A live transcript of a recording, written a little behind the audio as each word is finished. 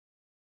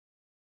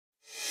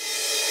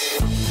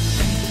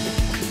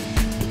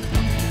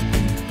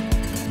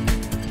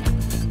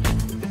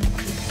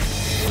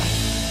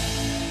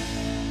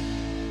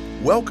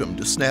Welcome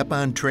to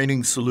Snap-on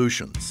Training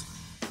Solutions.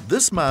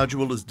 This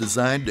module is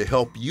designed to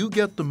help you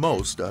get the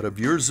most out of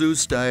your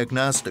ZEUS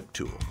diagnostic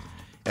tool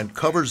and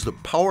covers the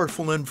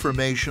powerful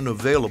information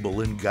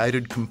available in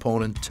guided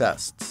component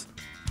tests.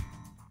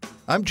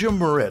 I'm Jim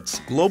Moritz,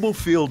 Global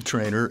Field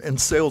Trainer and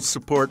Sales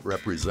Support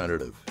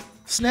Representative.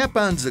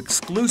 Snap-on's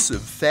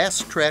exclusive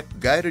fast-track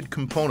guided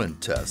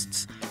component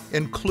tests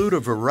include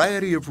a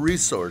variety of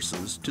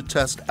resources to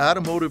test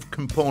automotive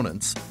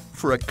components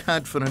for a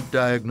confident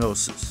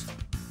diagnosis.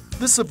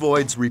 This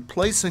avoids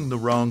replacing the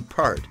wrong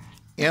part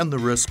and the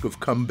risk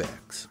of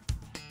comebacks.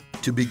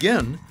 To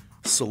begin,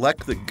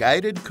 select the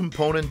Guided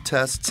Component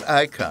Tests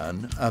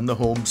icon on the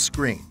home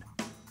screen.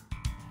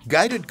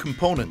 Guided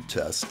component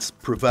tests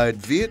provide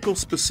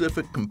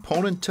vehicle-specific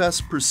component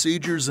test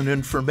procedures and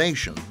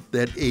information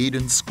that aid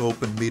in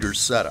scope and meter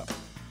setup.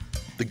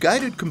 The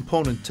guided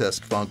component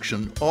test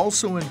function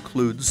also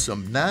includes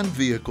some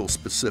non-vehicle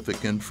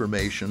specific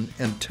information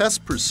and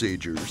test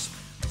procedures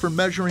for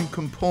measuring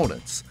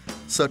components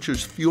such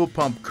as fuel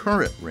pump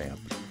current ramp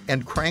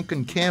and crank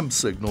and cam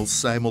signals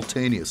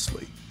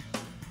simultaneously.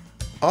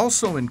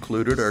 Also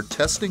included are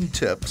testing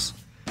tips,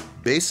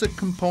 basic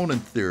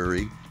component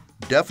theory,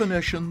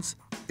 definitions,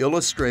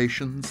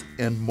 illustrations,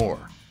 and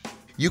more.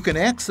 You can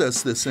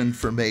access this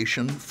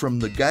information from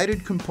the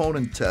Guided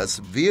Component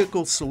Test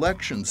Vehicle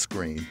Selection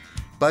screen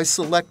by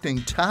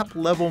selecting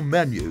top-level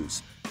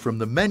menus from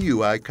the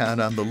menu icon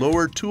on the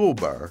lower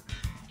toolbar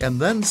and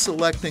then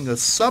selecting a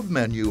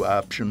sub-menu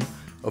option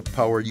of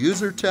Power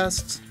User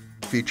Tests,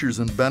 Features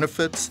and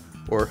Benefits,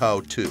 or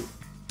How-To.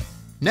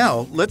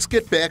 Now, let's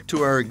get back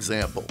to our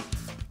example.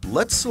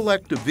 Let's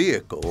select a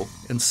vehicle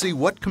and see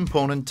what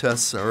component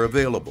tests are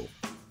available.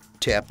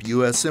 Tap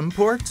US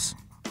Imports,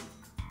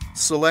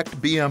 select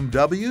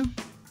BMW,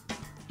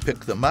 pick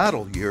the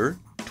model year,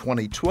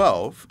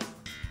 2012.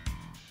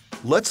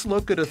 Let's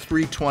look at a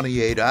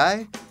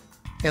 328i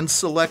and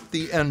select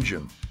the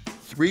engine,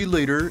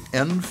 3-liter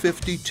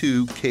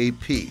N52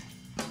 KP.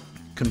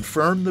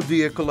 Confirm the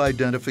vehicle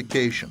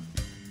identification.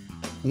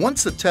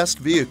 Once a test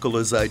vehicle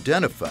is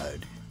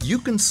identified, you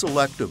can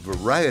select a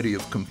variety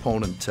of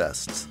component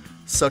tests,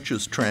 such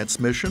as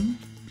transmission,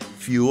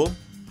 fuel,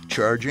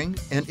 charging,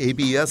 and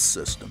ABS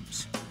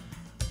systems.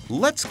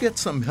 Let's get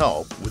some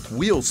help with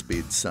wheel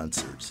speed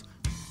sensors.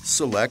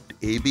 Select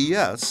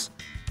ABS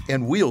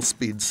and wheel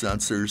speed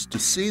sensors to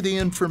see the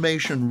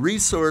information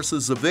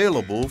resources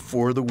available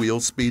for the wheel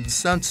speed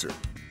sensor.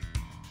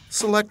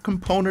 Select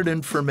component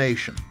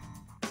information.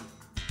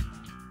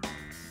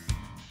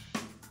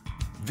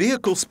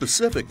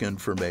 Vehicle-specific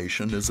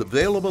information is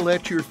available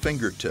at your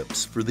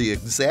fingertips for the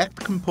exact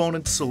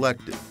component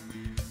selected.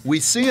 We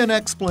see an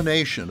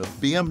explanation of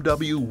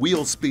BMW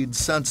wheel speed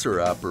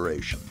sensor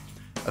operation,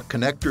 a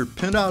connector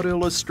pinout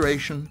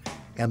illustration,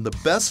 and the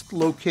best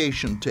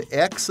location to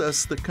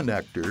access the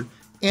connector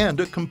and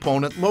a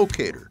component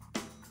locator.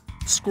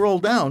 Scroll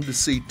down to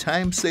see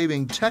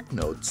time-saving tech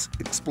notes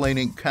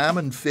explaining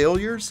common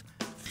failures,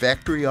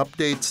 factory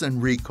updates,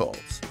 and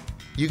recalls.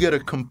 You get a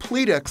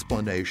complete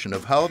explanation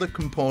of how the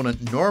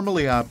component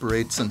normally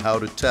operates and how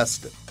to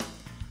test it.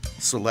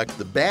 Select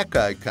the back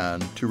icon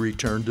to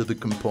return to the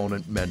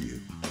component menu.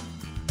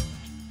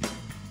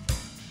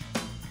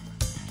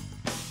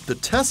 The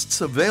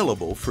tests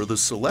available for the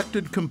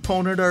selected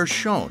component are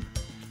shown.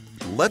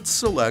 Let's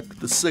select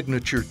the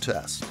signature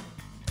test.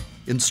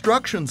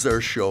 Instructions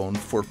are shown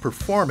for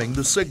performing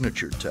the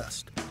signature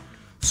test.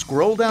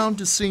 Scroll down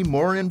to see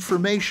more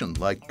information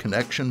like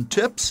connection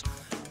tips,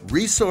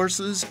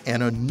 resources,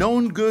 and a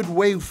known good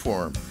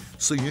waveform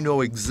so you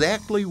know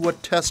exactly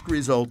what test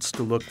results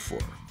to look for.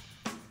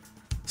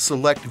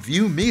 Select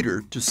View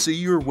Meter to see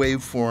your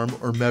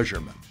waveform or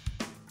measurement.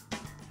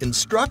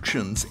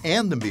 Instructions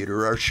and the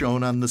meter are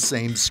shown on the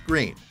same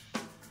screen.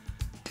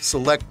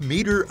 Select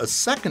Meter a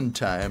second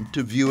time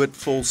to view it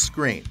full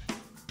screen.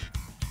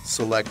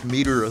 Select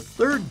Meter a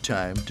third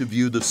time to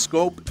view the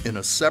scope in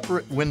a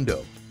separate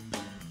window.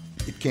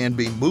 It can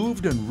be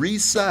moved and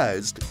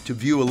resized to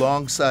view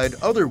alongside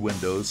other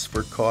windows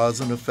for cause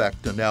and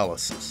effect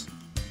analysis.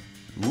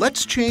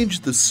 Let's change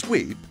the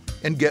sweep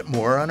and get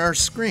more on our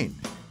screen.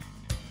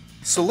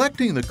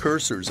 Selecting the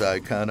cursor's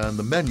icon on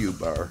the menu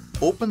bar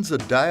opens a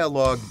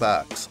dialog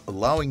box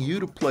allowing you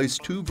to place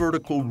two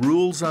vertical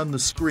rules on the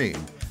screen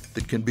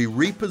that can be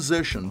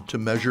repositioned to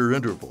measure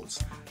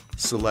intervals.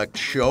 Select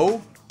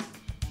Show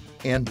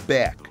and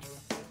Back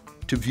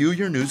to view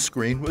your new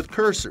screen with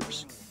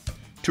cursors.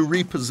 To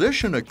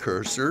reposition a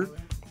cursor,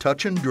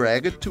 touch and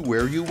drag it to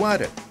where you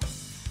want it.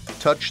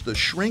 Touch the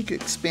Shrink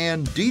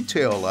Expand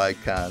Detail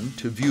icon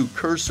to view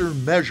cursor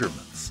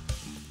measurements.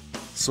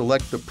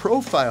 Select the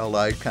profile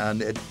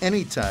icon at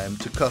any time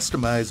to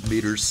customize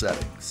meter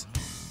settings.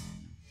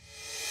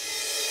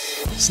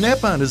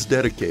 Snap-on is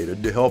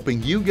dedicated to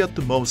helping you get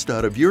the most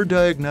out of your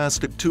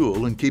diagnostic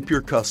tool and keep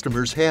your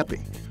customers happy.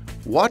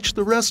 Watch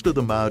the rest of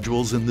the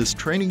modules in this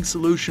Training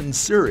Solutions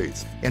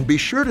series and be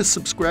sure to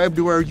subscribe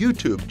to our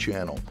YouTube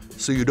channel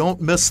so you don't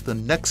miss the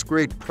next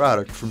great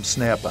product from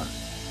Snap-on.